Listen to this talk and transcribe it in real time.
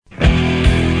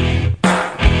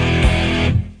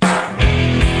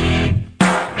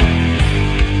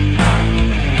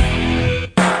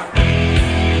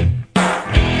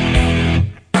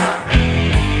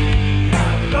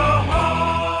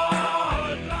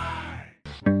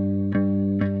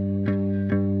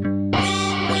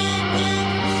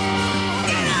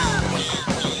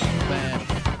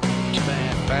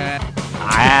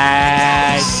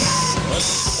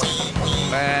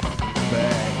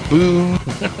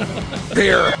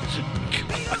There.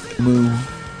 Move.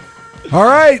 All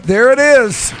right, there it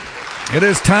is. It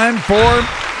is time for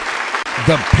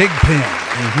the pig pen.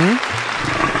 Mm-hmm.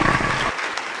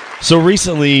 So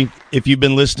recently, if you've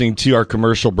been listening to our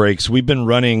commercial breaks, we've been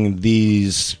running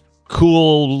these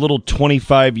cool little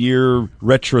 25-year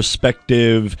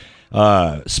retrospective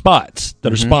spots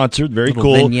that are sponsored. Very little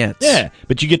cool. Vignettes. Yeah,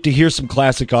 but you get to hear some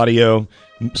classic audio,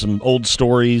 some old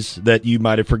stories that you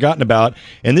might have forgotten about.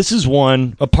 And this is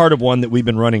a part of one that we've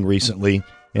been running recently,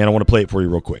 and I want to play it for you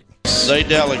real quick. They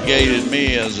delegated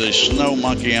me as a snow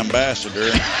monkey ambassador.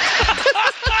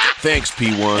 Thanks,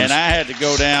 P1. And I had to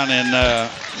go down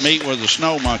and meet with the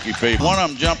snow monkey people. One of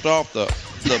them jumped off the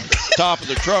top of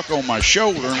the truck on my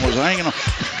shoulder and was hanging on.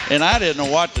 And I didn't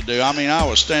know what to do. I mean, I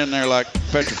was standing there like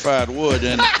petrified wood.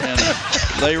 And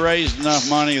they raised enough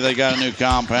money. They got a new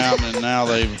compound, and now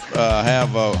they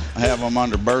have them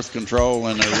under birth control.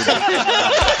 And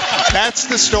that's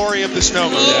the story of the snow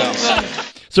monkey. Yeah.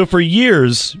 So for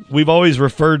years, we've always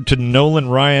referred to Nolan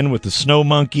Ryan with the snow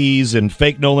monkeys, and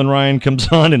fake Nolan Ryan comes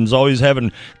on and is always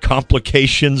having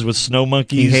complications with snow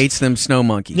monkeys. He hates them snow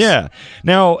monkeys. Yeah.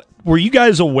 Now, were you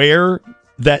guys aware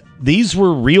that these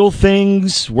were real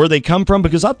things, where they come from?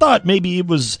 Because I thought maybe it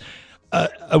was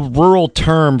a rural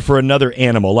term for another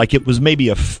animal, like it was maybe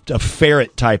a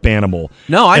ferret-type animal.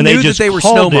 No, I knew that they were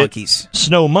snow monkeys.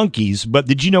 Snow monkeys, but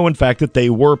did you know, in fact, that they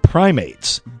were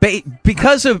primates?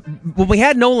 Because of when we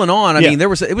had Nolan on, I mean, it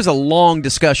was a long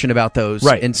discussion about those,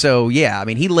 right? And so, I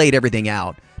mean, he laid everything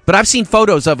out. But I've seen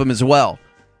photos of them as well,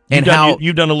 and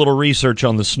you've done a little research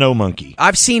on the snow monkey.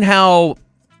 I've seen how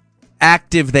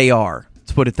active they are.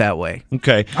 Let's put it that way.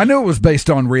 Okay. I knew it was based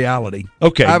on reality.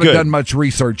 Okay, I haven't good. done much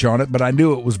research on it, but I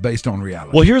knew it was based on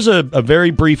reality. Well, here's a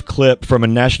very brief clip from a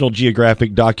National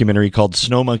Geographic documentary called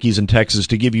Snow Monkeys in Texas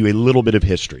to give you a little bit of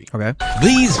history. Okay.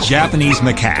 These Japanese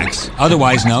macaques,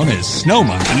 otherwise known as snow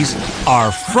monkeys,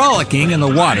 are frolicking in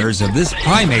the waters of this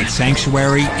primate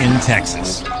sanctuary in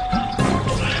Texas.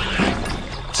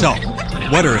 So,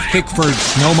 what are thick-furred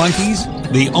snow monkeys,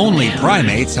 the only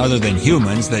primates other than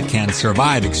humans that can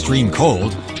survive extreme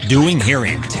cold, doing here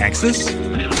in Texas?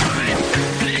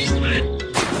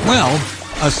 Well,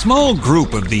 a small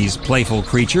group of these playful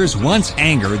creatures once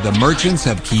angered the merchants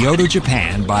of Kyoto,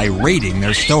 Japan by raiding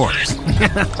their stores.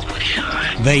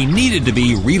 They needed to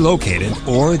be relocated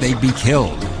or they'd be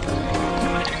killed.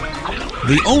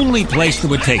 The only place that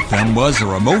would take them was a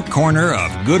remote corner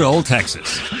of good old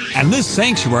Texas, and this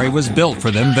sanctuary was built for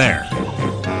them there.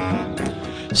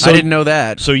 So, I didn't know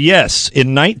that. So yes,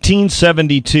 in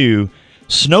 1972,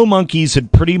 snow monkeys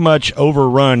had pretty much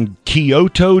overrun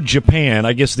Kyoto, Japan.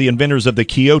 I guess the inventors of the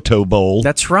Kyoto Bowl.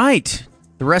 That's right.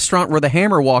 The restaurant where the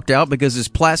hammer walked out because his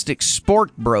plastic spork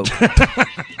broke.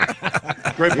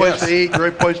 Great place to eat,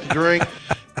 great place to drink.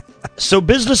 So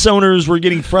business owners were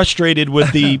getting frustrated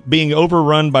with the being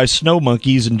overrun by snow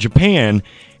monkeys in Japan,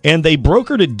 and they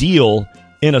brokered a deal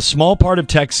in a small part of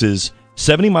Texas,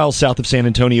 70 miles south of San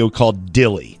Antonio, called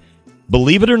Dilley.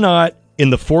 Believe it or not, in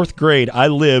the 4th grade, I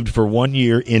lived for 1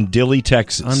 year in Dilley,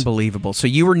 Texas. Unbelievable. So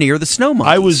you were near the snow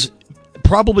monkeys. I was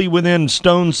probably within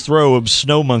stone's throw of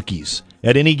snow monkeys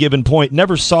at any given point.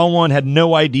 Never saw one, had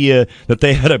no idea that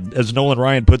they had, as Nolan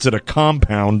Ryan puts it, a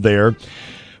compound there.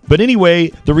 But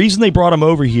anyway, the reason they brought them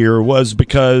over here was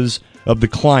because of the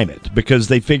climate, because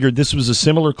they figured this was a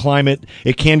similar climate.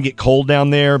 It can get cold down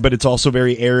there, but it's also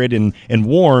very arid and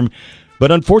warm.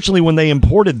 But unfortunately, when they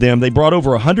imported them, they brought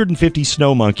over 150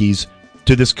 snow monkeys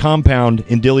to this compound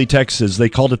in Dilley, Texas. They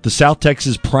called it the South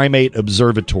Texas Primate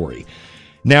Observatory.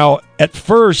 Now, at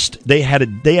first, they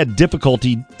had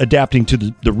difficulty adapting to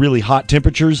the really hot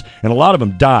temperatures, and a lot of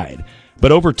them died.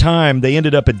 But over time, they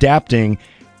ended up adapting,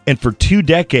 and for 2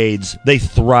 decades, they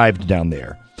thrived down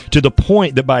there, to the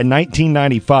point that by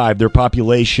 1995, their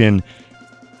population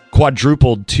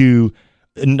quadrupled to,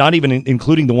 not even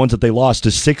including the ones that they lost,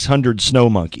 to 600 snow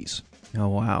monkeys. Oh,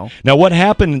 wow. Now, what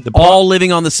happened? All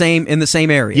living in the same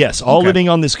area. Yes, all living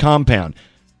on this compound.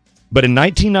 But in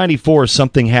 1994,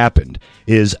 something happened,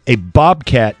 is a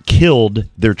bobcat killed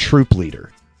their troop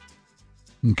leader.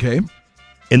 Okay.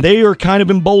 And they are kind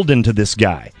of emboldened to this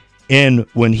guy. And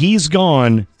when he's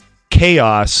gone,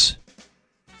 chaos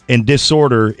and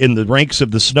disorder in the ranks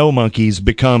of the snow monkeys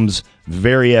becomes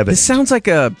very evident. This sounds like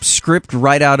a script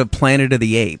right out of Planet of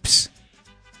the Apes.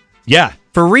 Yeah.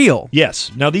 For real. Yes.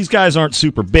 Now, these guys aren't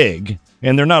super big,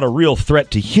 and they're not a real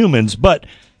threat to humans, but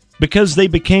because they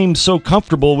became so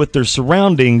comfortable with their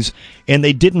surroundings and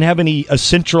they didn't have a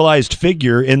centralized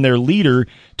figure in their leader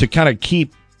to kind of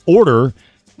keep order,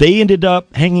 they ended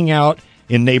up hanging out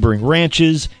in neighboring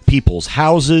ranches, people's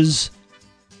houses,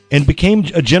 and became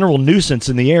a general nuisance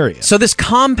in the area. So this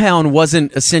compound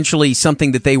wasn't essentially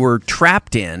something that they were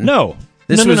trapped in. No.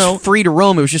 This was free to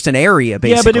roam. It was just an area,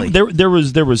 basically. Yeah,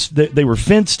 but they were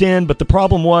fenced in. But the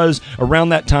problem was around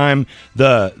that time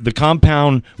the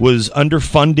compound was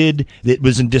underfunded. It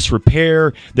was in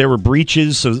disrepair. There were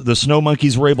breaches, so the snow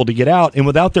monkeys were able to get out. And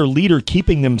without their leader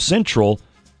keeping them centrally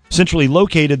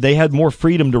located, they had more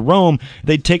freedom to roam.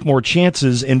 They'd take more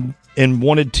chances and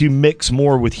wanted to mix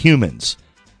more with humans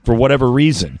for whatever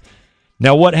reason.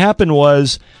 Now, what happened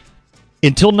was,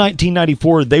 until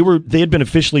 1994, they had been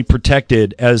officially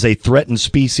protected as a threatened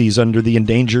species under the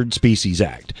Endangered Species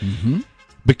Act. Mm-hmm.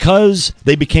 Because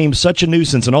they became such a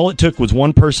nuisance, and all it took was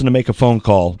one person to make a phone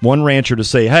call, one rancher to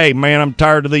say, "Hey, man, I'm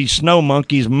tired of these snow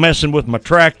monkeys messing with my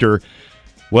tractor."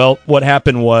 Well, what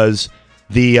happened was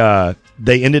they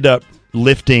ended up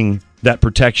lifting that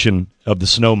protection of the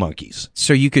snow monkeys.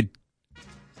 So you could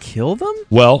kill them?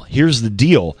 Well, here's the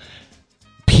deal.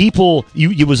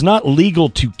 It was not legal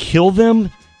to kill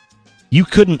them. You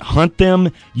couldn't hunt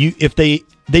them. If they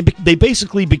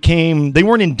basically became, they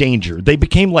weren't endangered. They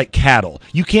became like cattle.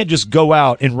 You can't just go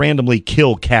out and randomly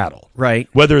kill cattle. Right.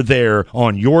 Whether they're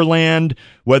on your land,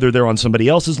 whether they're on somebody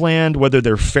else's land, whether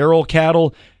they're feral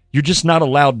cattle, you're just not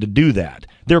allowed to do that.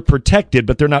 They're protected,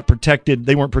 but they're not protected.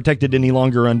 They weren't protected any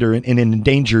longer under an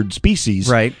endangered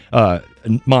species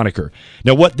moniker.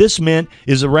 Now, what this meant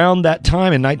is around that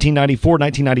time in 1994,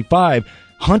 1995,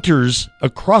 hunters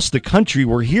across the country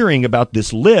were hearing about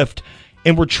this lift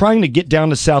and were trying to get down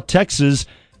to South Texas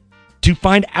to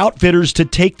find outfitters to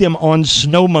take them on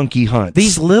snow monkey hunts.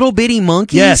 These little bitty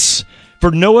monkeys? Yes.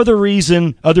 For no other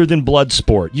reason other than blood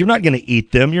sport. You're not going to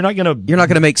eat them. You're not going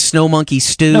to make snow monkey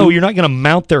stew? No, you're not going to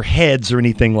mount their heads or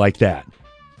anything like that.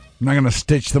 I'm not going to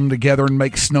stitch them together and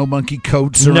make snow monkey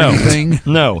coats or anything.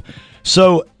 No.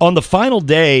 So on the final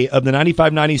day of the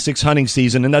 95-96 hunting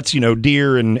season, and that's,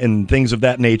 deer and things of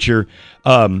that nature,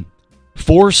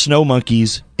 4 snow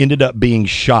monkeys ended up being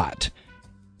shot.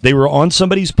 They were on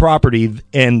somebody's property,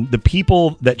 and the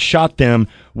people that shot them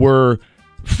were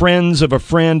friends of a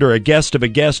friend or a guest of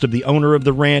the owner of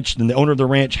the ranch, and the owner of the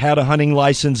ranch had a hunting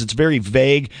license. It's very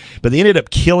vague, but they ended up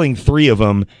killing 3 of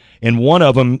them, and one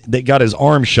of them that got his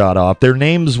arm shot off. Their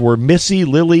names were Missy,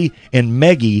 Lily, and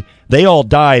Meggie. They all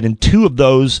died, and 2 of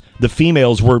those, the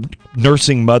females, were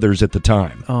nursing mothers at the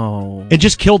time. Oh. And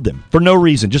just killed them for no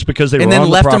reason, just because they were on the property.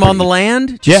 And then left them on the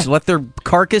land? Just left their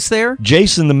carcass there?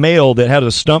 Jason, the male that had a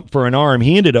stump for an arm,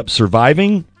 he ended up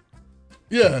surviving.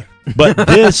 Yeah. But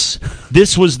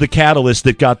this was the catalyst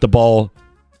that got the ball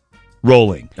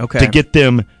rolling. Okay. To get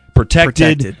them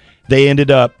protected. They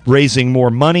ended up raising more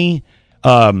money,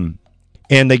 and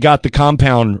they got the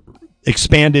compound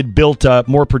expanded, built up,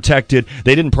 more protected.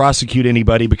 They didn't prosecute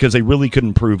anybody because they really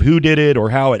couldn't prove who did it or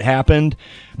how it happened.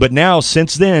 But now,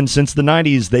 since the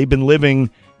 90s, they've been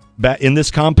living back in this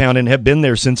compound and have been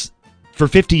there for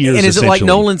 50 years. And is it like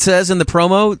Nolan says in the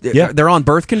promo? Yeah. They're on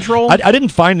birth control? I didn't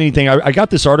find anything. I got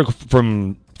this article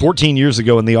from 14 years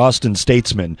ago in the Austin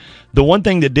Statesman. The one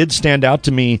thing that did stand out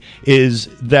to me is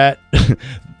that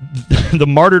the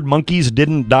martyred monkeys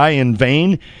didn't die in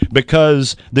vain,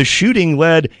 because the shooting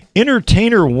led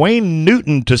entertainer Wayne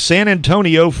Newton to San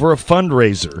Antonio for a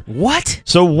fundraiser. What?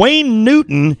 So Wayne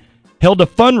Newton held a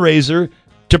fundraiser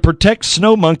to protect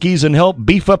snow monkeys and help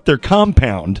beef up their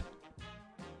compound.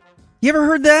 You ever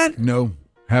heard that? No,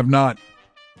 have not.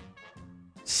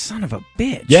 Son of a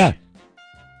bitch. Yeah.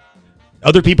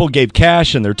 Other people gave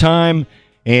cash and their time,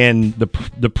 and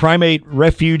the primate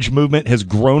refuge movement has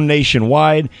grown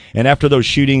nationwide. And after those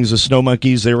shootings, the snow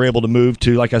monkeys, they were able to move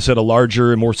to, like I said, a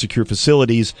larger and more secure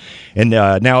facilities. And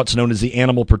now it's known as the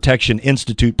Animal Protection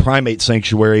Institute Primate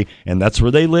Sanctuary, and that's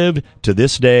where they live to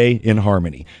this day in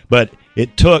harmony. But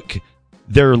it took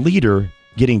their leader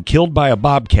getting killed by a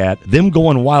bobcat, them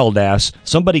going wild ass,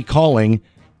 somebody calling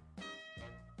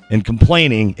and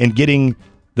complaining and getting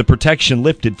the protection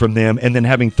lifted from them, and then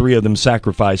having 3 of them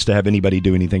sacrificed to have anybody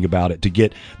do anything about it, to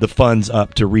get the funds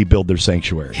up to rebuild their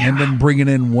sanctuary. And then bringing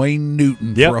in Wayne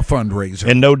Newton for a fundraiser.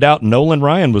 And no doubt Nolan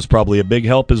Ryan was probably a big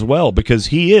help as well, because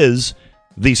he is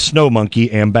the snow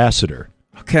monkey ambassador.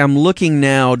 Okay, I'm looking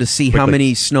now to see how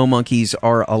many snow monkeys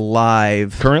are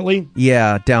alive. Currently?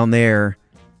 Yeah, down there.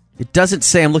 It doesn't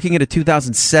say. I'm looking at a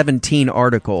 2017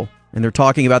 article, and they're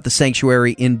talking about the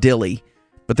sanctuary in Dilley.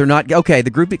 But they're not... Okay, the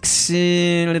group... Yeah,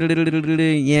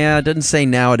 it doesn't say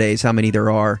nowadays how many there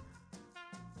are.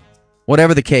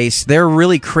 Whatever the case, they're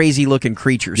really crazy-looking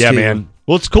creatures, too. Yeah, man.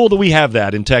 Well, it's cool that we have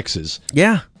that in Texas.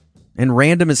 Yeah, and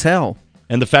random as hell.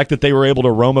 And the fact that they were able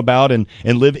to roam about and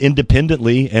live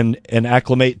independently and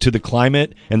acclimate to the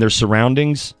climate and their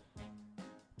surroundings...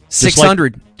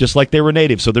 600. Just like they were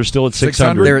native, so they're still at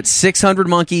 600. They're at 600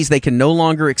 monkeys. They can no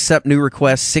longer accept new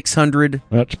requests. 600.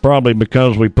 That's probably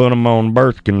because we put them on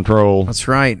birth control. That's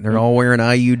right. They're all wearing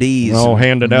IUDs. All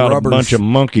handed out rubbers. a bunch of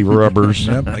monkey rubbers.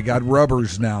 Yep, they got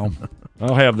rubbers now.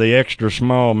 I'll have the extra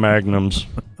small magnums.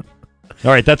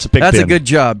 All right, that's a Pigpen. That's a good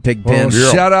job, Pigpen. Well,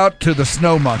 shout out to the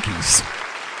snow monkeys.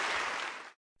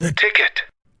 The ticket.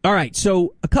 All right,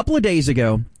 so a couple of days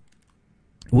ago,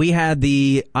 we had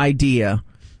the idea.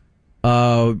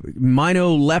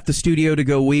 Mino left the studio to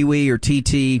go wee-wee or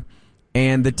TT,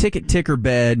 and the ticket ticker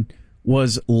bed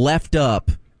was left up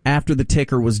after the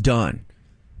ticker was done.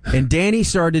 And Danny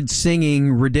started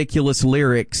singing ridiculous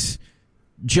lyrics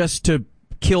just to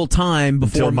kill time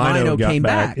before Mino came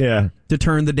back to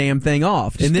turn the damn thing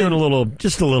off. Just doing a little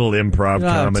improv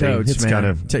comedy. Totes, it's man. kind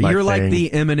of You're like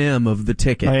the Eminem of the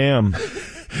ticket. I am.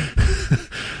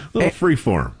 Little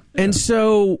freeform. And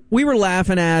so we were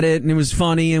laughing at it, and it was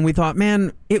funny, and we thought,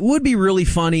 man, it would be really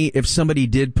funny if somebody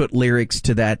did put lyrics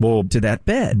to that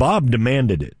bed. Bob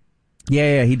demanded it.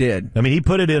 Yeah, he did. I mean, he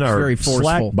put it in our very Slack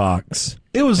forceful. box.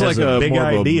 It was like a big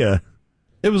idea.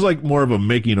 It was like more of a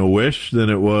making a wish than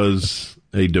it was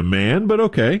a demand, but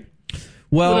okay.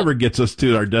 Well, whatever gets us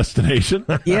to our destination.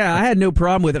 Yeah, I had no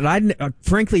problem with it. I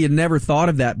frankly had never thought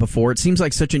of that before. It seems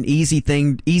like such an easy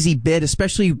bit,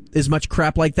 especially as much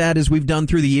crap like that as we've done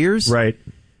through the years. Right.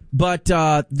 But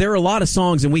there are a lot of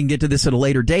songs, and we can get to this at a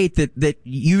later date, that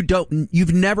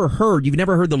you've never heard. You've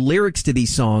never heard the lyrics to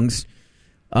these songs.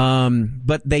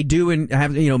 But they do, and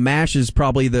have, MASH is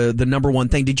probably the number one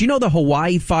thing. Did you know the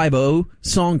Hawaii 5-0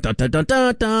 song, dun, dun, dun,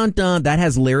 dun, dun, dun, that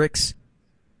has lyrics?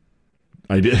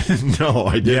 I didn't know.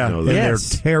 I didn't know that. Yes.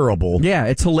 They're terrible. Yeah,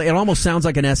 it almost sounds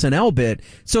like an SNL bit.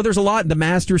 So there's a lot. The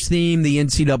Masters theme, the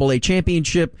NCAA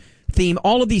championship theme,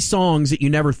 all of these songs that you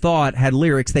never thought had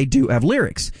lyrics, they do have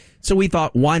lyrics. So we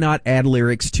thought, why not add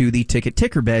lyrics to the ticket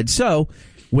ticker bed? So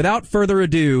without further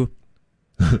ado,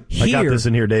 I got this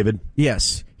in here, David.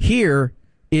 Yes. Here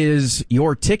is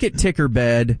your ticket ticker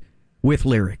bed with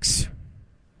lyrics.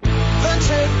 The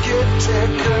ticket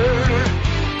ticker.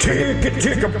 Ticket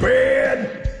ticker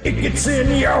bed, it gets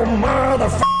in your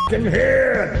motherfucking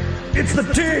head. It's the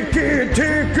ticket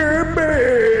ticker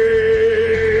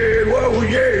bed. Whoa,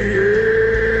 yeah.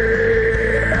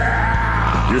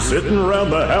 You're sitting around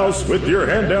the house with your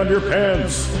hand down your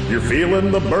pants. You're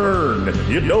feeling the burn.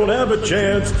 You don't have a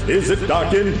chance. Is it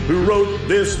Dokken who wrote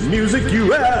this music,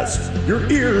 you ask? Your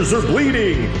ears are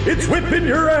bleeding. It's whipping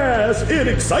your ass. It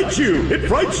excites you. It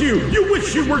frights you. You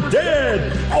wish you were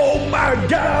dead. Oh my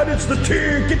God, it's the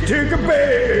ticket ticker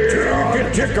bed.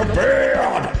 Ticket ticker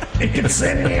bed. It gets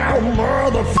in your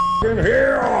motherfucking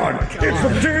head. It's the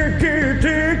ticket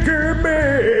ticker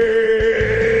bed.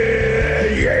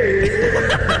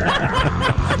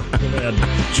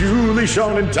 Julie,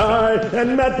 Sean, and Ty,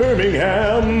 and Matt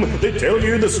Birmingham, they tell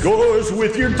you the scores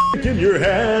with your dick in your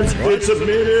hands. It's a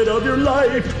minute of your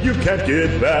life you can't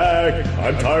get back.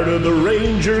 I'm tired of the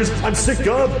Rangers, I'm sick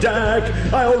of Dak.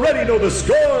 I already know the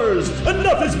scores,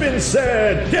 enough has been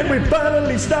said. Can we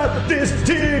finally stop this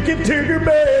ticket ticker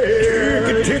bed?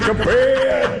 Ticket ticker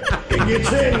bed, it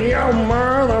gets in your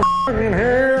motherfucking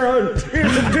head.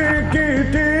 It's a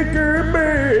ticket ticker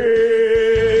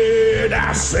bed,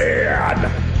 I said.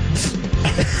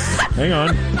 Hang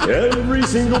on. Every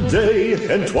single day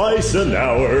and twice an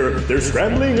hour, they're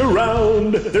scrambling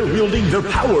around, they're wielding their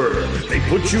power. They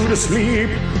put you to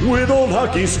sleep with old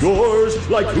hockey scores,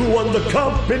 like who won the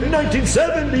cup in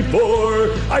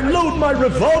 1974. I load my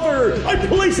revolver, I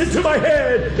place it to my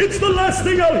head. It's the last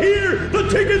thing I'll hear, the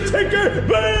ticket ticker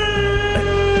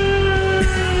bed.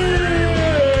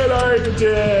 I'm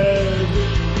dead.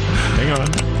 Hang on.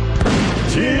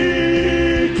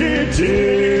 Ticket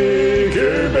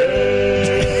ticker bed.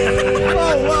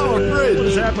 Whoa, bridge. What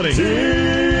is happening?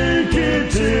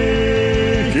 Ticket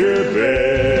ticker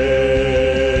bed.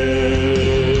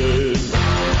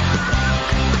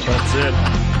 That's it.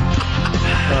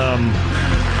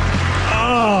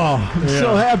 I'm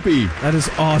so happy. That is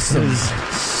awesome. It is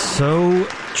so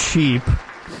cheap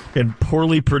and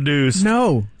poorly produced.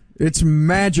 No, it's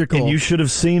magical. And you should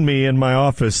have seen me in my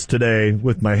office today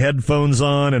with my headphones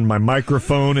on and my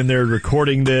microphone, and they're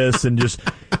recording this and just...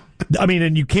 I mean,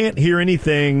 and you can't hear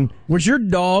anything. Was your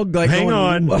dog like... Hang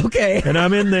on. Okay. And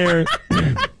I'm in there.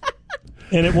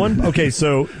 And at one... Okay,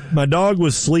 so my dog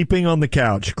was sleeping on the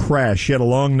couch. Crash. She had a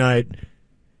long night.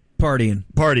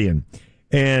 Partying.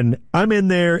 And I'm in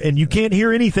there, and you can't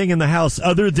hear anything in the house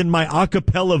other than my a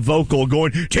cappella vocal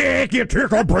going, ticket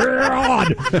ticker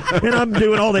bed. And I'm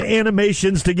doing all the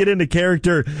animations to get into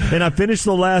character. And I finish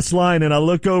the last line, and I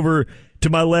look over to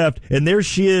my left, and there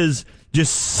she is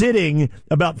just sitting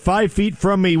about 5 feet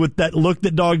from me with that look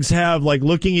that dogs have, like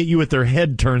looking at you with their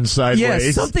head turned sideways.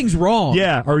 Yeah, something's wrong.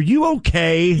 Yeah, are you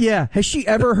okay? Yeah, has she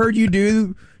ever heard you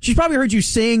do? She's probably heard you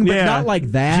sing, but not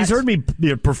like that. She's heard me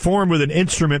perform with an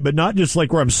instrument, but not just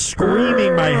like where I'm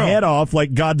screaming my head off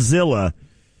like Godzilla.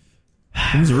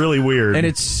 It's really weird. And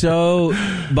it's so,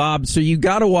 Bob, so you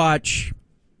got to watch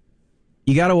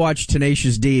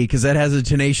Tenacious D, because that has a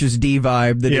Tenacious D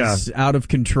vibe that is out of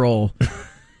control.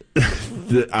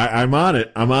 I'm on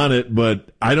it, but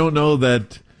I don't know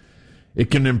that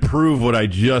it can improve what I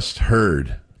just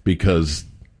heard, because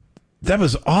that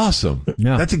was awesome.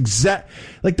 Yeah. That's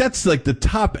that's like the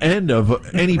top end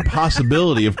of any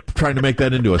possibility of trying to make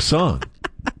that into a song.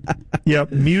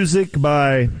 Yep, music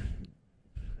by...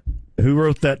 Who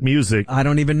wrote that music? I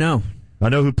don't even know. I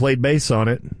know who played bass on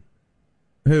it.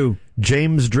 Who?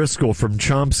 James Driscoll from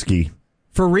Chomsky.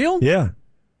 For real? Yeah.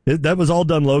 That was all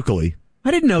done locally.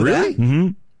 I didn't know Really? that. Mm-hmm.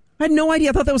 I had no idea.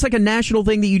 I thought that was like a national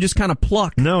thing that you just kind of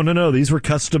pluck. No. These were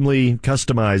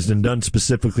customized and done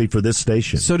specifically for this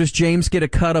station. So does James get a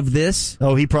cut of this?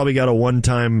 Oh, he probably got a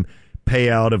one-time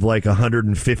payout of like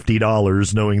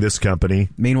 $150 knowing this company.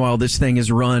 Meanwhile, this thing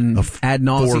is run ad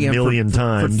nauseum 4 million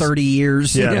times. for 30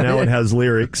 years. Yeah, now it has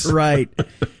lyrics. Right.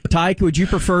 Tyke, would you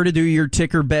prefer to do your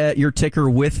ticker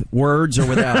with words or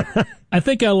without? I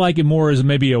think I like it more as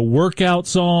maybe a workout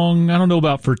song. I don't know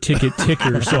about for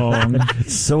ticker song.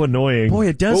 It's so annoying. Boy,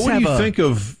 it does What do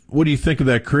you think of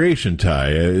that creation,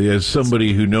 Ty? As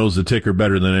somebody who knows the ticker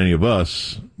better than any of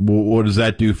us, what does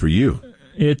that do for you?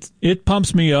 It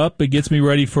pumps me up. It gets me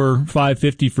ready for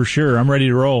 550 for sure. I'm ready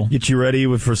to roll. Get you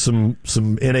ready for some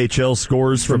NHL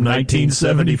scores from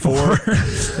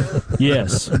 1974.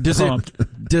 Yes. Does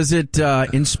it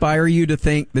inspire you to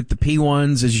think that the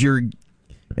P1s,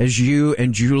 as you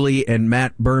and Julie and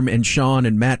Matt and Sean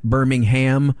and Matt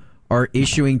Birmingham are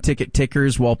issuing ticket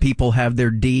tickers while people have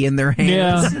their D in their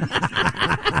hands? Yeah.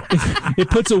 It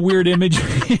puts a weird image in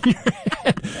your head.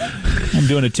 I'm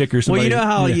doing a ticker. Well, you know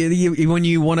how you when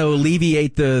you want to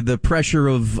alleviate the pressure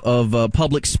of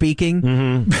public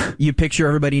speaking, you picture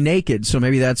everybody naked. So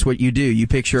maybe that's what you do. You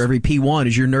picture every P1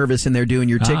 as you're nervous and they're doing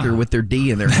your ticker with their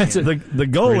D in their hand. The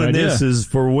goal in this is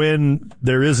for when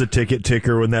there is a ticket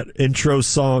ticker, when that intro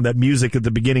song, that music at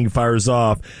the beginning fires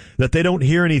off, that they don't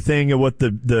hear anything of what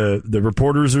the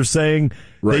reporters are saying.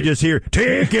 Right. They just hear,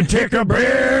 ticket ticker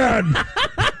bread.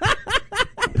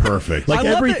 Perfect. Like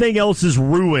everything else is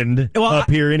ruined up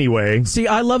here anyway. See,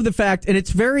 I love the fact, and it's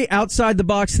very outside the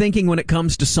box thinking when it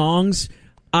comes to songs.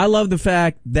 I love the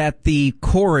fact that the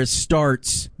chorus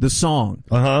starts the song.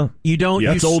 You don't.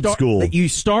 Yeah, it's old school. You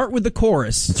start with the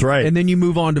chorus. That's right. And then you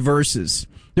move on to verses.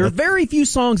 There are very few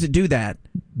songs that do that.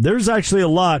 There's actually a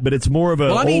lot, but it's more of a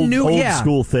old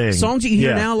school thing. Songs that you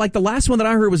hear now, like the last one that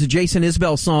I heard was a Jason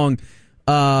Isbell song.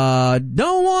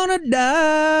 Don't wanna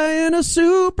die in a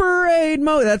Super 8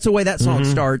 mode. That's the way that song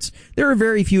starts. There are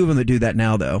very few of them that do that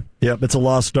now, though. Yep, it's a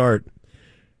lost art.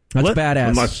 That's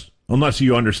badass. Unless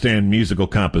you understand musical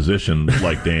composition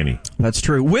like Danny. That's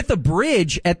true. With a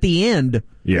bridge at the end.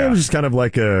 Yeah. It was just kind of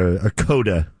like a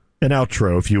coda, an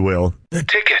outro, if you will. The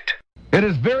ticket. It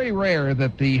is very rare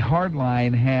that the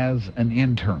Hardline has an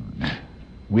intern.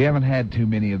 We haven't had too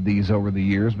many of these over the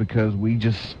years because we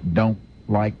just don't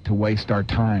like to waste our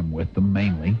time with them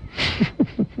mainly.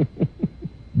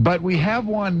 But we have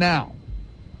one now.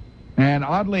 And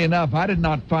oddly enough, I did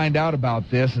not find out about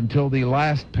this until the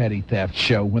last Petty Theft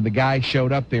show when the guy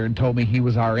showed up there and told me he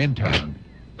was our intern.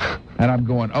 And I'm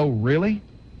going, oh, really?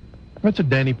 That's a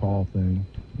Danny Paul thing.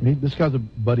 This guy's a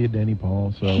buddy of Danny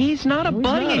Paul. So he's not a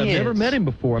buddy of his. I've never met him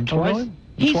before. I'm twice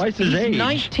his age. He's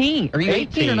 19. Are you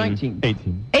 18 or 19?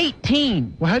 18.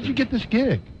 18. Well, how'd you get this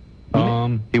gig?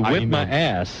 He whipped my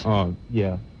ass. Oh,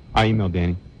 yeah. I emailed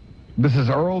Danny. This is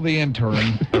Earl the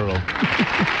intern. Earl.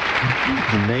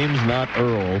 The name's not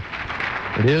Earl.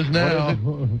 It is now.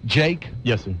 What is it? Jake?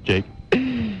 Yes, sir. Jake.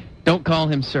 Don't call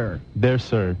him sir. There,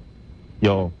 sir.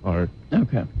 Y'all are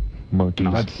okay.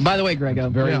 monkeys. By the way, Grego.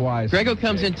 Very wise. Grego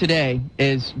comes in today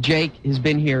as Jake has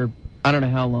been here, I don't know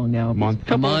how long now. A month.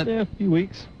 A few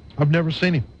weeks. I've never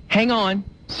seen him. Hang on.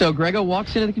 So Grego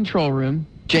walks into the control room.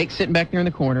 Jake's sitting back there in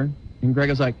the corner. And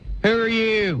Grego's like, who are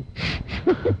you?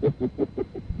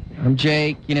 I'm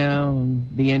Jake, I'm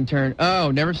the intern.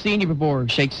 Oh, never seen you before.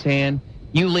 Shakes his hand.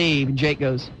 You leave. And Jake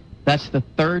goes, that's the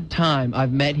third time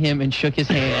I've met him and shook his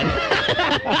hand.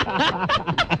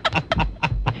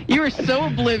 You are so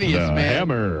oblivious, man.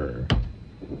 Hammer.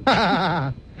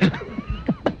 And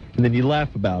then you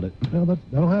laugh about it. Well,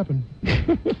 that'll happen.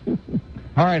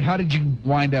 All right, how did you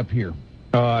wind up here?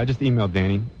 I just emailed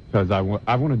Danny because I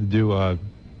wanted to do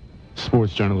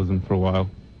sports journalism for a while.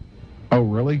 Oh,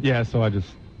 really? Yeah, so I just...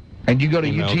 And you go to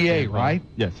emailed UTA, him. right?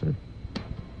 Yes, sir.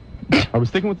 Are we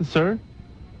sticking with the sir?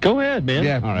 Go ahead, man.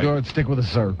 Yeah, All right. go ahead, stick with us,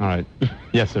 sir. All right.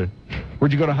 Yes, sir.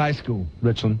 Where'd you go to high school?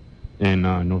 Richland in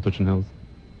North Richland Hills.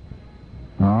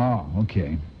 Oh,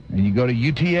 okay. And you go to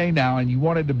UTA now, and you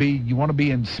want to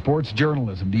be in sports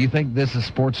journalism. Do you think this is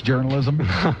sports journalism?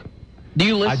 Do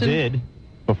you listen? I did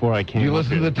before I came. Do you up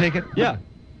listen to here. the ticket? Yeah.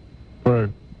 For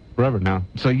forever now.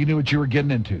 So you knew what you were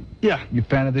getting into? Yeah. You a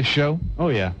fan of this show? Oh,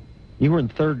 yeah. You were in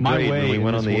third My grade way when we in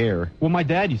went on this the wo- air. Well, my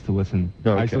dad used to listen.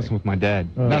 Oh, I used to okay. listen with my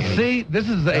dad. Now, see, this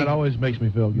is That always makes me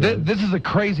feel good. This is a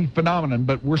crazy phenomenon,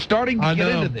 but we're starting to get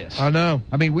into this. I know.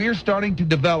 I mean, we are starting to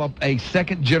develop a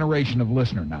second generation of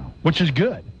listener now. Which is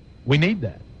good. We need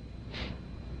that.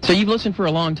 So you've listened for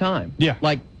a long time? Yeah.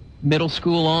 Like middle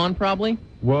school on, probably?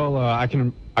 Well, I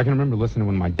can remember listening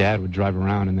when my dad would drive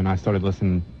around, and then I started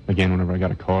listening again whenever I got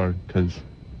a car, because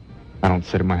I don't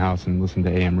sit at my house and listen to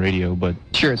AM radio, but...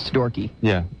 Sure, it's dorky.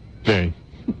 Yeah, very.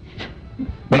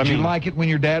 Did you like it when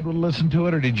your dad would listen to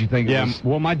it, or did you think it was...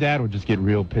 well, my dad would just get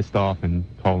real pissed off and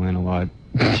call in a lot.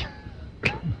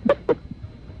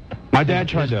 My dad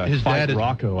tried to fight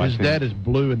Rocco, I His think. dad is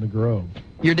blue in the Grove.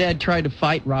 Your dad tried to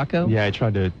fight Rocco? Yeah, I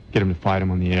tried to get him to fight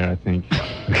him on the air, I think.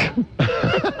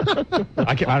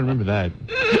 I remember that.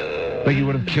 Think you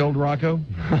would have killed Rocco?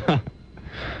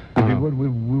 If he would, we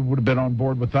would have been on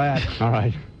board with that. All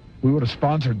right. We would have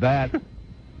sponsored that.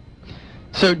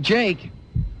 So, Jake,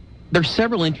 there's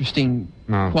several interesting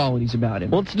qualities about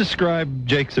him. Well, let's describe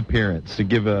Jake's appearance to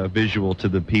give a visual to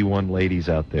the P1 ladies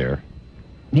out there.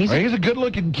 He's a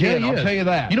good-looking kid, Yeah, he I'll is. tell you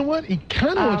that. You know what? He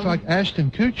kind of looks like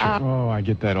Ashton Kutcher. Oh, I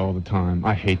get that all the time.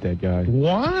 I hate that guy.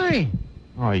 Why?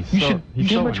 Oh, he's You so, should he's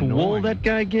see how so much wool annoying. that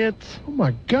guy gets. Oh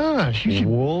my gosh! You should.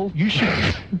 Wool? You should.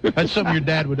 That's something your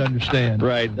dad would understand.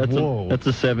 Right. That's Whoa. a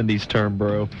 70s term,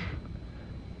 bro.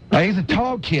 He's a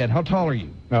tall kid. How tall are you?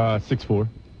 6'4".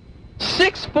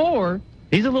 6'4"?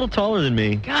 He's a little taller than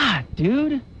me. God, dude.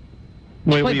 Did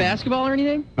Wait, you play we- basketball or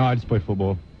anything? No, I just play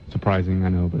football. Surprising, I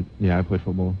know, but yeah, I played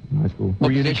football in high school. Were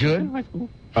you any good? High school?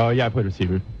 Yeah, I played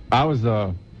receiver. I was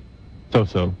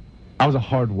so-so. I was a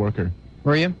hard worker.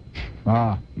 Were you?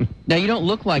 Ah. Now, you don't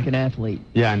look like an athlete.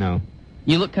 Yeah, I know.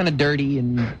 You look kind of dirty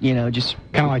and, just...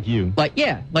 Kind of like you. Like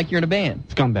you're in a band.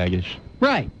 Scumbaggish.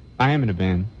 Right. I am in a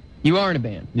band. You are in a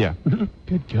band. Yeah.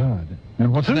 Good God.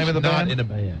 And what's the Who's name of the not band? in a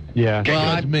band? Yeah.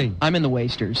 Well, me. I'm in the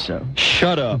Wasters, so...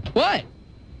 Shut up. What?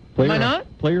 Play Am I your-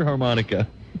 not? Play your harmonica.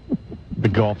 The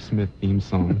Golfsmith theme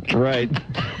song. Right.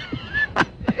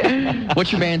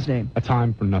 What's your band's name? A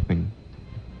Time for Nothing.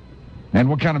 And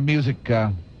what kind of music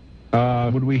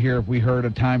would we hear if we heard A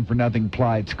Time for Nothing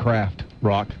ply its craft?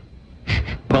 Rock.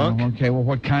 Punk? Okay, well,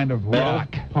 what kind of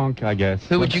rock? Punk, I guess.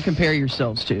 Who would you compare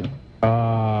yourselves to?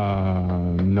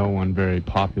 No one very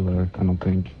popular, I don't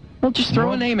think. Well, just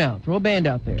throw a name out. Throw a band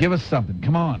out there. Give us something.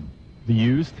 Come on. The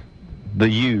Used? The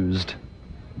Used.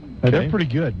 They're pretty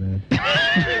good, man.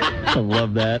 I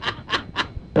love that.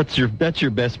 That's your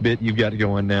best bit you've got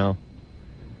going now.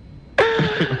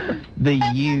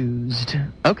 The Used.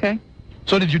 Okay.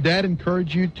 So did your dad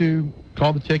encourage you to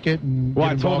call the ticket and Well,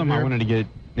 get I told involved him I here? wanted to get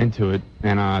into it,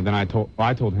 and then I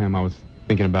told him I was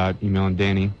thinking about emailing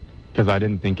Danny, because I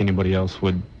didn't think anybody else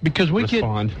would Because we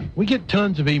respond. get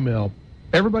tons of email.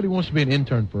 Everybody wants to be an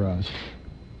intern for us.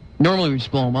 Normally we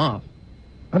just blow them off.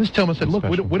 I just tell them, I said, look,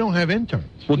 Special. we don't have interns.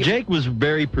 Well, Jake was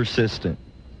very persistent.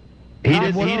 He In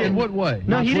didn't. what- He in didn't. what way?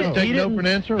 No, Not he to didn't. take He no didn't. for an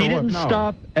answer, He or what? didn't No.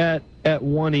 stop at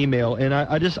one email, and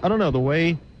I don't know the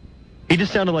way. He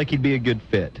just sounded like he'd be a good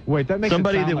fit. Wait, that makes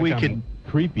somebody it sound that like we I'm could.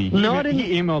 creepy. No, I didn't.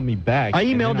 He emailed me back. I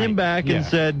and emailed then him back yeah. and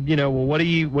said, well, what do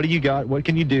you got? What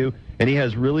can you do? And he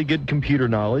has really good computer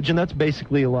knowledge, and that's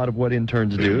basically a lot of what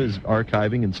interns do is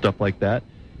archiving and stuff like that.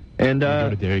 And go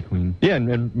to Dairy Queen. Yeah,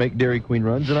 and make Dairy Queen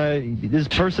runs. And his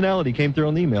personality came through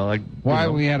on the email. Why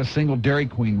we had a single Dairy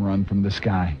Queen run from this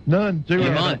guy? None.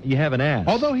 Zero. You have an ass.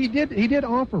 Although he did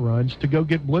offer runs to go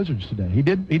get blizzards today. He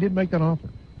did make that offer.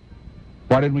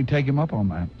 Why didn't we take him up on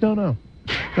that? Don't know.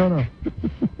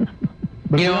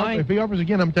 But You if, know, if he offers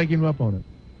again, I'm taking him up on it.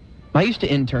 I used to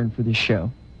intern for this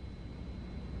show.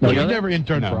 No, You know you that? never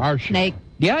interned for our show. Snake.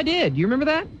 Yeah, I did. You remember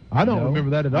that? I don't No.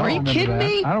 remember that at all. Are you kidding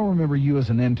me? I don't remember you as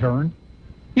an intern.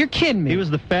 You're kidding me. He was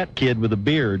the fat kid with a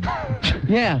beard.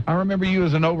 Yeah. I remember you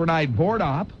as an overnight board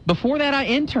op. Before that, I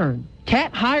interned.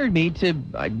 Kat hired me to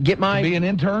get my... To be an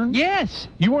intern? Yes.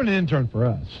 You weren't an intern for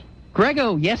us.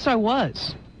 Grego, yes, I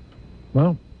was.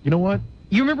 Well, you know what?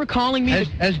 You remember calling me...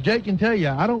 As Jake can tell you,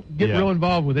 I don't get Yeah. real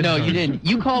involved with interns. No, you didn't.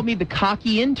 You called me the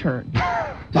cocky intern. Does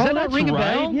that not that's ring a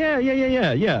right. bell?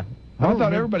 Yeah. I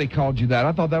thought everybody called you that.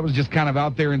 I thought that was just kind of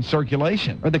out there in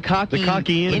circulation. Or the cocky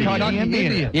Indian. Cocky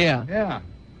Indian. Yeah. Yeah.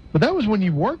 But that was when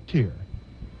you worked here.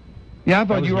 Yeah, I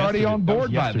thought was you were already yesterday. on That board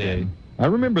was by yesterday. then. I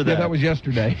remember that. Yeah, that was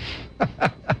yesterday.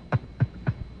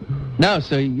 No,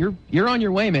 so you're on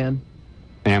your way, man.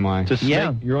 Am I? To snake,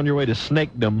 Yeah. You're on your way to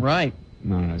snakedom. Right.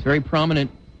 No, no. It's a very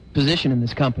prominent position in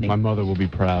this company. My mother will be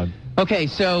proud. Okay,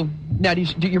 so now do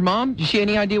your mom, does she have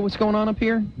any idea what's going on up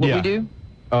here? What Yeah. we do?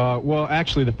 Well,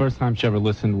 actually, the first time she ever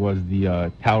listened was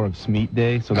the Tower of Smeat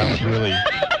Day, so that was really...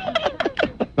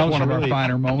 that was one of our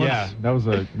finer moments. Yeah, that was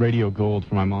a radio gold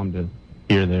for my mom to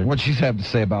hear there. What'd she have to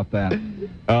say about that?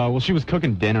 Well, she was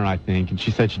cooking dinner, I think, and she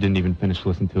said she didn't even finish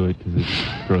listening to it because it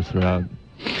grossed her out.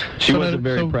 She wasn't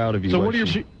very proud of you. So was what are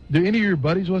she? do any of your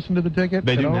buddies listen to the ticket?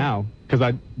 They at do all? now, because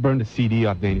I burned a CD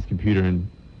off Danny's computer and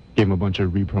gave him a bunch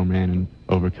of repro man and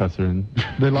overcuss her. And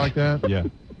They like that? yeah.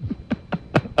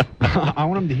 I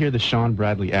want him to hear the Sean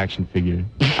Bradley action figure.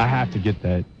 I have to get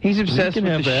that. He's obsessed can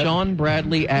with have the that. Sean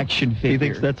Bradley action figure. He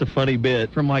thinks that's a funny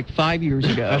bit. From like 5 years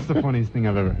ago. That's the funniest thing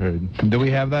I've ever heard. Do we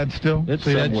have that still? It's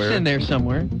See, that's somewhere. It's in there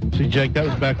somewhere. See, Jake, that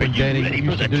was back when Danny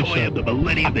used to do so.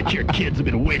 millennium that your kids have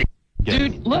been waiting.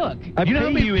 Dude, look. I You know pay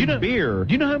how many- you you in know- beer.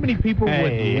 Do you know how many people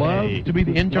Hey, would love hey. to be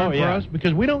the intern Oh, for yeah. us?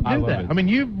 Because we don't I do love that. it. I mean,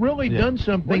 you've really Yeah. done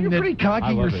something Well, you're that... pretty cocky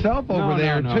I love it. yourself over No,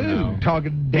 there, no, too, no.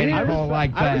 talking to Danny Paul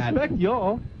like I that. respect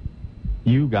y'all.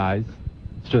 You guys.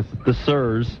 It's just... The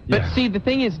sirs. But Yeah. see, the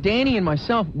thing is, Danny and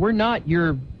myself, we're not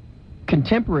your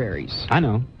contemporaries. I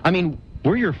know. I mean,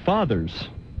 We're your fathers.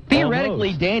 theoretically,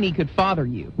 Almost. Danny could father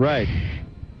you. Right.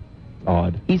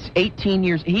 Odd. He's 18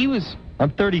 years. He was... I'm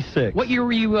 36. What year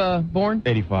were you born?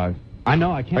 85. I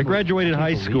know, I can't... I graduated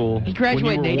high school. He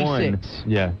graduated when in you were 86. 1.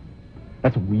 Yeah.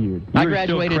 That's weird. I You were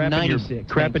still graduated in crapping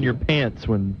 96. Crapping Thank your you. pants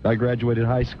when I graduated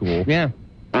high school. Yeah.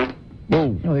 Whoa.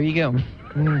 Oh, there you go.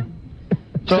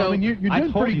 So, I mean, you're I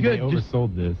doing told pretty you good. they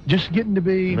oversold this. Just getting to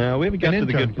be No, we haven't got an to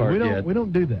the good intern. part we don't, yet. We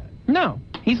don't do that. No,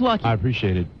 he's lucky. I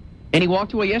appreciate it. And he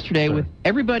walked away yesterday with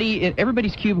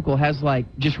everybody's cubicle has like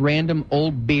just random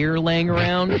old beer laying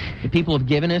around that people have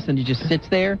given us, and it just sits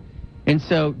there. And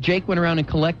so Jake went around and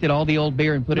collected all the old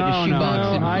beer and put it in a shoebox.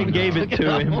 and I gave it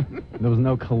to him. There was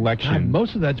no collection. God,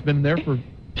 most of that's been there for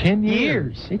 10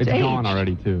 years. It's It's aged. gone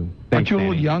already, too. Aren't Thanks, you a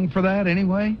little Danny. young for that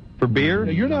anyway? For beer?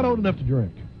 You're not old enough to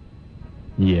drink.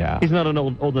 Yeah. He's not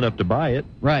old enough to buy it.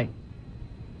 Right.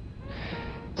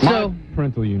 My So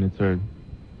parental units are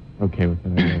okay with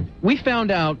it, I guess. we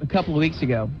found out a couple of weeks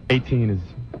ago. 18 is...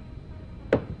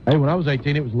 Hey, when I was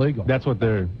 18, it was legal. That's what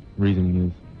their reasoning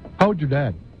is. How old's your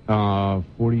dad?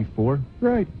 44.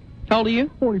 Right. How old are you?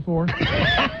 44.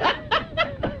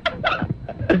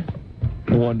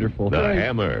 Wonderful. The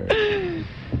hammer.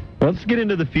 Let's get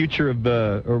into the future of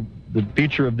or the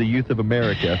future of the youth of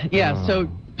America. Yeah.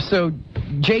 So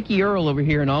Jakey Earl over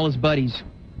here and all his buddies.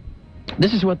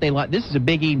 This is what they like. This is a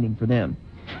big evening for them.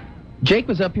 Jake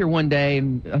was up here one day,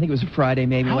 and I think it was a Friday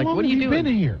maybe. How like, long what are have you doing?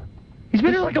 been here? He's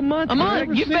been here like a month. A I've month.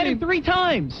 never You've seen met him him. 3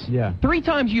 times. Yeah. 3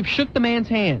 times you've shook the man's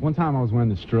hand. One time I was wearing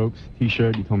the Strokes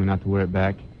t-shirt. You told me not to wear it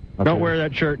back. Don't wear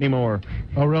that shirt anymore.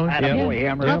 Oh, really?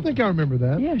 Yeah. I think I remember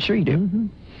that. Yeah, sure you do.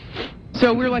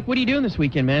 So we were like, what are you doing this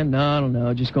weekend, man? No, I don't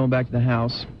know. Just going back to the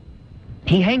house.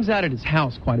 He hangs out at his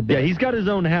house quite a bit. Yeah, he's got his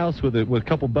own house with a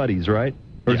couple buddies, right?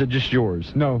 Or is it just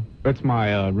yours? No, that's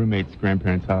my roommate's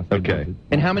grandparents' house. They Okay. built it.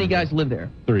 And how many guys live there?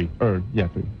 3. 3.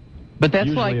 But that's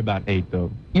Usually like, about 8,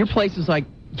 though. your place is like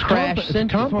trash It's a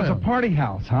central. So it's a party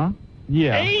house, huh?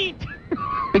 Yeah.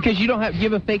 Because you don't have, do you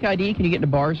have a fake ID? Can you get into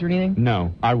bars or anything?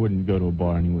 No, I wouldn't go to a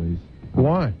bar anyways.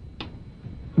 Why? Too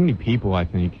many people, I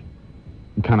think.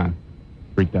 I'm kind of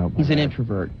freaked out by He's an that.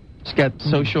 introvert. He's got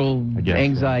social I guess so.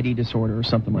 anxiety disorder or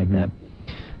something like that.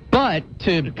 But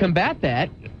to combat that,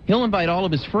 he'll invite all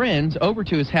of his friends over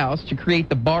to his house to create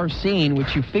the bar scene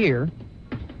which you fear.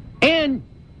 And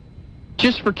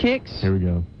just for kicks, Here we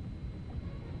go.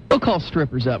 we'll call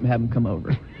strippers up and have them come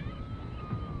over.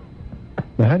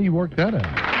 Now, how do you work that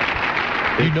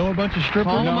out? Do you know a bunch of strippers?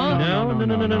 Call 'em up.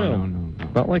 No.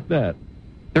 Not like that.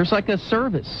 There's like a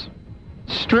service.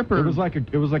 Stripper. It was like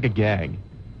a gag.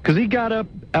 Because he got up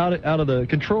out of the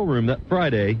control room that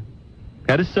Friday,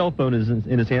 had his cell phone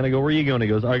in his hand. I go, where are you going? He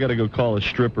goes, I got to go call a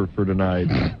stripper for tonight.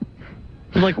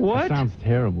 I'm like, what? That sounds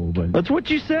terrible, but That's what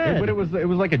you said. but it was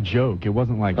like a joke. It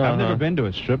wasn't like I've never been to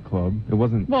a strip club. It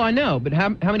wasn't. Well, I know, but how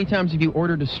many times have you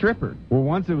ordered a stripper? Well,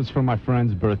 once it was for my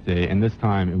friend's birthday, and this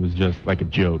time it was just like a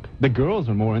joke. The girls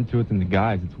are more into it than the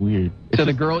guys. It's weird. It's So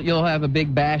the just- girl, you'll have a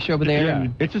big bash over there, Yeah,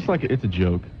 and, it's just like it's a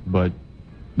joke, but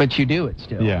but you do it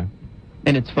still. yeah,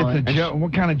 And it's fun. It's a joke.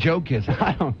 What kind of joke is it?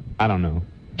 I don't know.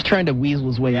 He's trying to weasel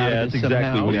his way out Yeah, of that's this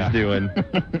exactly somehow. what he's doing.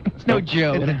 It's no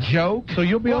joke. It's a joke? So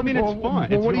you'll be Well, on. I mean, it's fun. Well,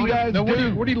 It's what do you fun. guys do?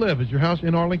 Where do you live? Is your house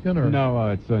in Arlington or? No,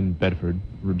 it's in Bedford.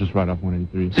 We're just right off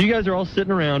 183. So you guys are all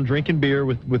sitting around drinking beer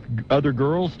with other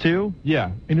girls too?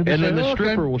 Yeah. And then the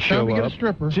stripper will show Time to get up. a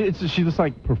stripper. She just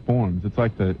like performs. It's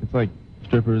like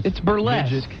strippers. It's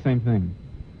burlesque. Midgets, same thing.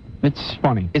 It's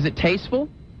funny. Is it tasteful?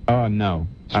 No.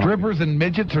 Strippers and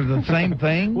midgets are the same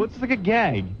thing? Well, it's like a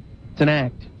gag. It's an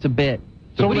act. It's a bit.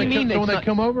 So what do when you mean? they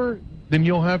come over, then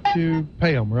you'll have to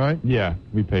pay them, right? Yeah,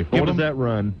 we pay for What it. does that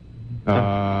run?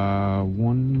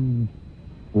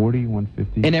 140,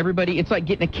 150. And everybody, it's like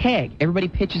getting a keg. Everybody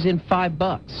pitches in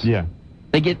 $5. Yeah.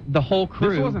 They get the whole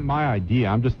crew. This wasn't my idea.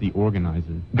 I'm just the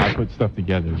organizer. I put stuff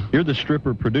together. You're the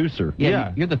stripper producer.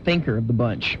 Yeah, you're the thinker of the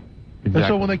bunch. And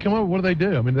so when they come over, what do?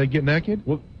 I mean, do they get naked?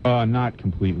 Well, not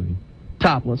completely.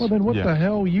 Topless. Well, then what the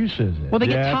hell use is it? Well, they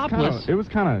get it's topless. it was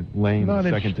kind of lame Not the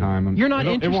second interested. time. You're not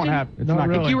It interested? won't happen. It's Not not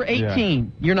really. If you were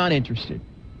 18, you're not interested.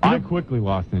 I quickly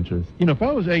lost interest. You know, if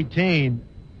I was 18,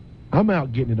 I'm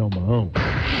out getting it on my own.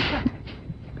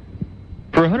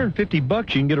 For $150,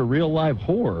 you can get a real live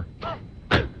whore.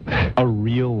 A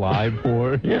real live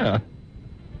whore? Yeah.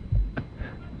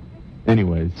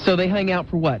 Anyways. So they hang out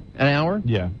for what? An hour?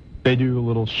 Yeah. They do a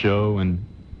little show and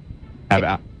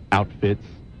have outfits.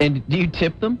 And do you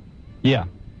tip them? Yeah.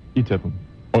 You tip them.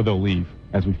 Or they'll leave,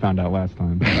 as we found out last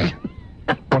time.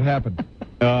 What happened?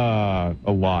 A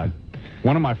lot.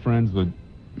 One of my friends had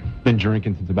been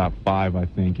drinking since about 5, I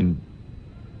think, and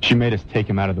she made us take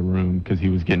him out of the room because he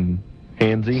was getting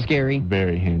handsy. Scary.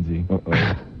 Very handsy.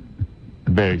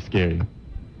 Very scary.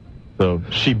 So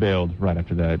she bailed right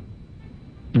after that.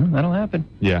 That'll happen.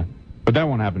 Yeah. But that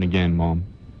won't happen again, Mom.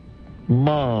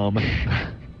 Mom.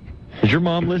 Is your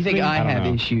mom You listening? think I don't have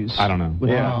know. issues I don't know. with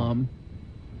Yeah. mom?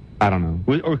 I don't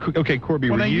know. Okay, Corby,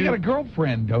 Well, were then you you... got a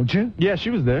girlfriend, don't you? Yeah, she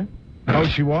was there. Oh,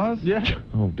 she was? Yeah.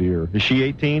 Oh, dear. Is she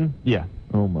 18? Yeah.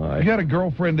 Oh, my. You got a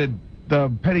girlfriend at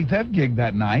the petty theft gig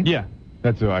that night? Yeah.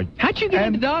 That's who I... How'd you get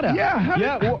into Dada? Yeah, how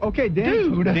Yeah, did, well, okay,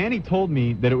 Danny told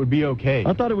me that it would be okay.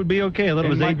 I thought it would be okay. I thought it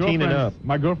was my 18 and up.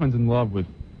 My girlfriend's in love with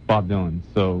Bob Dylan,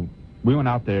 so we went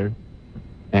out there,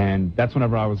 and that's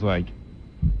whenever I was, like,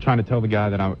 trying to tell the guy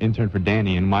that I interned for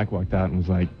Danny, and Mike walked out and was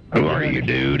like, Who are you,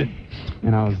 dude?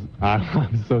 and I was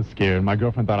so scared. My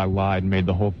girlfriend thought I lied and made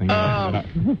the whole thing up,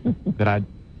 that I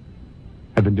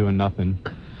had been doing nothing.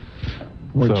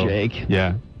 Poor So, Jake.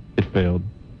 Yeah, it failed.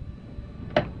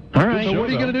 All right. So what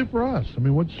are you going to do for us? I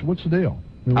mean, what's the deal?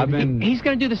 I mean, I've been He's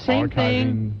going to do the same archiving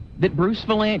thing that Bruce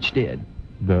Valanche did.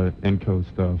 the Enco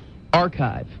stuff.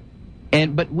 Archive.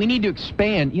 But we need to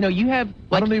expand. You know, you have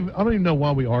I like don't even know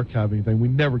why we archive anything. We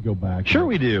never go back. Sure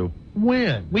we do.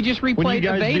 When? we just When you replayed the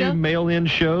guys beta. do mail-in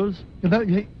shows.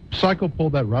 Psycho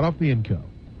pulled that right off the Enco.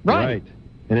 Right.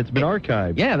 And it's been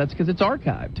archived. Yeah, that's because it's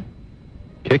archived.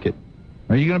 Kick it.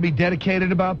 Are you going to be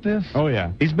dedicated about this? Oh,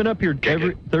 yeah. He's been up here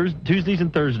every Tuesdays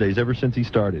and Thursdays ever since he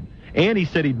started. And he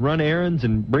said he'd run errands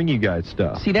and bring you guys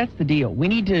stuff. See, that's the deal. We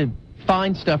need to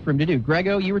find stuff for him to do.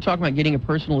 Grego, you were talking about getting a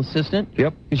personal assistant.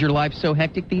 Yep. Because your life's so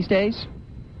hectic these days.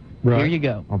 Right. Here you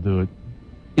go. I'll do it.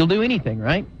 You'll do anything,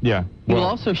 right? Yeah. He will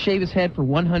also shave his head for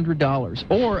 $100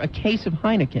 or a case of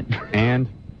Heineken. And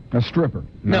A stripper.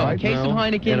 No, right? a case of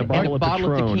Heineken And a bottle of of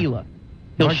Patron. tequila.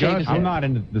 He'll My shave gosh, his head. I'm not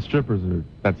into the strippers.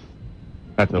 That's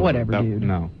over. Whatever, dude.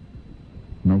 No.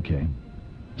 Okay.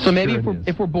 So maybe Sure it is.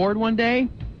 if we're bored one day,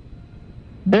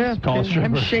 Yeah, Call a have him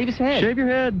stripper. shave his head. Shave your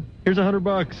head. Here's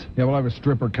 $100. Yeah, we'll have a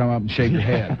stripper come up and shave your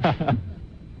head.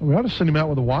 We ought to send him out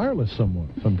with a wireless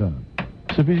sometime.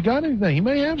 So if he's got anything, he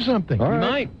may have something. All You right.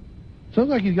 might. Sounds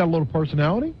like he's got a little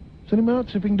personality. Send him out,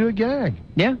 see if he can do a gag.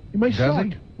 Yeah. He may Does suck.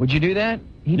 he? Would you do that?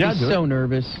 He'd Yeah, be I'd do so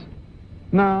nervous.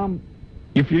 No.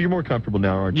 You're more comfortable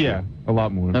now, aren't you? Yeah, a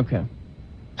lot more. Okay.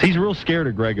 He's real scared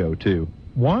of Grego, too.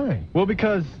 Why? Well,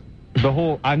 because the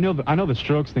whole I know the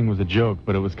strokes thing was a joke,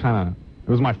 but it was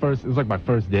like my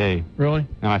first day, Really?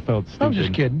 and I felt stupid. I'm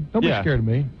just kidding. Don't Yeah. be scared of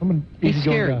me. I'm an He's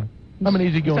easygoing scary. guy. I'm an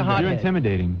easygoing He's a guy. hothead. You're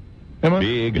intimidating. Am I?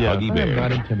 Big Yeah. huggy I am bear.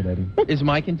 not intimidating. Is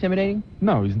Mike intimidating?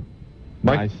 No, he's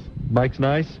nice. Mike's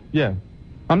nice. Yeah.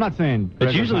 I'm not saying It's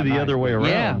Gregor's usually not the nice, other way but-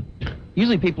 around. Yeah.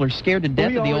 Usually people are scared to Well,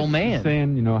 death he of the always old man.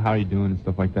 saying, how you doing and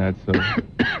stuff like that. So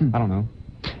I don't know.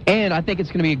 And I think it's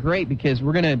going to be great because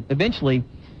we're going to eventually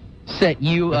set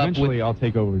you Eventually, up I'll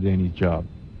take over Danny's job.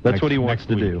 That's what he wants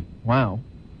to week. do. with... Wow.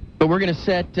 But we're going to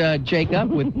set Jake up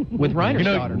with Reiner's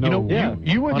daughter. Yeah.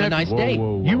 You wouldn't On a have nice to, date.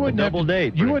 You wouldn't have double to,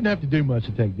 date. You wouldn't have to do much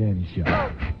to take Danny's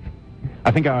job.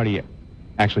 I think I already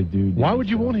actually do. Why Danny's would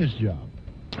you job. want his job?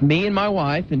 Me and my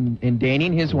wife, and Danny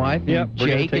and his wife, and Yep, we're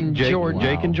gonna Jake take and Jordan.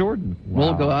 Jake and Jordan.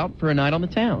 We'll go out for a night on the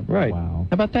town. Right. Wow.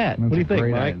 How about that? That's What do you a think,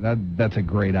 great Mike? That's a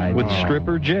great idea. With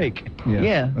stripper Jake. Yes,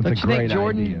 Yeah, that's don't a you think great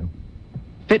Jordan idea.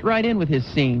 fit right in with his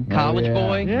scene? College yeah.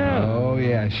 boy? Yeah. Oh,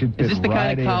 yeah. Should fit Is this the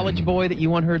right kind of college in. boy that you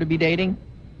want her to be dating?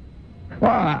 Well,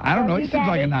 I don't know. He seems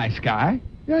like a nice guy.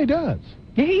 Yeah, he does.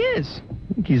 Yeah, he is.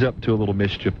 I think he's up to a little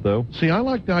mischief, though. See, I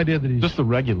like the idea that he's Just the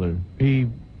regular. he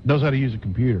knows how to use a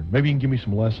computer. Maybe you can give me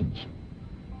some lessons.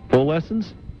 Full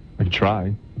lessons? I could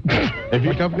try.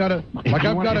 Like I've got a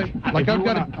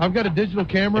digital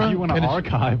camera. If you want to and it's-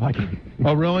 archive, I can.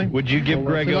 Oh, really? Would you give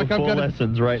Grego Like, I've full got a-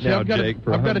 lessons right See, now, I've got Jake,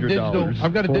 for I've got a $100?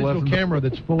 I've got a Full digital lessons. camera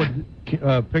that's full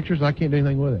of pictures, and I can't do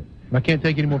anything with it. And I can't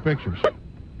take any more pictures.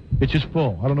 It's just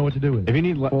full. I don't know what to do with it. If you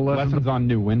need lessons on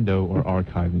new window or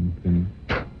archiving, then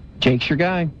Jake's your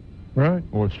guy. Right.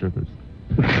 or strippers.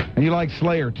 And you like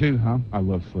Slayer, too, huh? I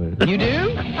love Slayer. You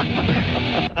do?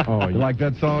 Oh, You like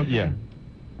that song? yeah.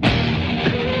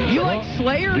 You like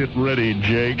Slayer? Get ready,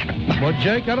 Jake, Well,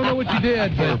 Jake, I don't know what you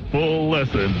did, for but full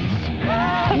lessons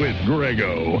with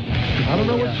Grego. I don't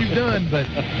know what you've done, but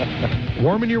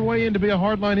worming your way in to be a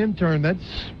hardline intern,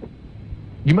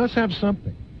 you must have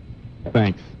something.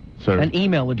 Thanks, sir. An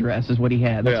email address is what he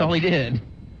had. That's Yeah. all he did.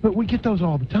 But we get those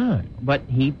all the time. But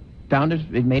he found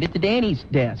it made it to Danny's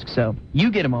desk, so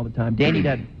you get him all the time. Danny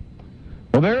doesn't.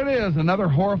 Well, there it is. Another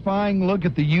horrifying look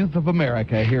at the youth of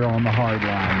America here on the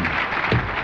Hardline.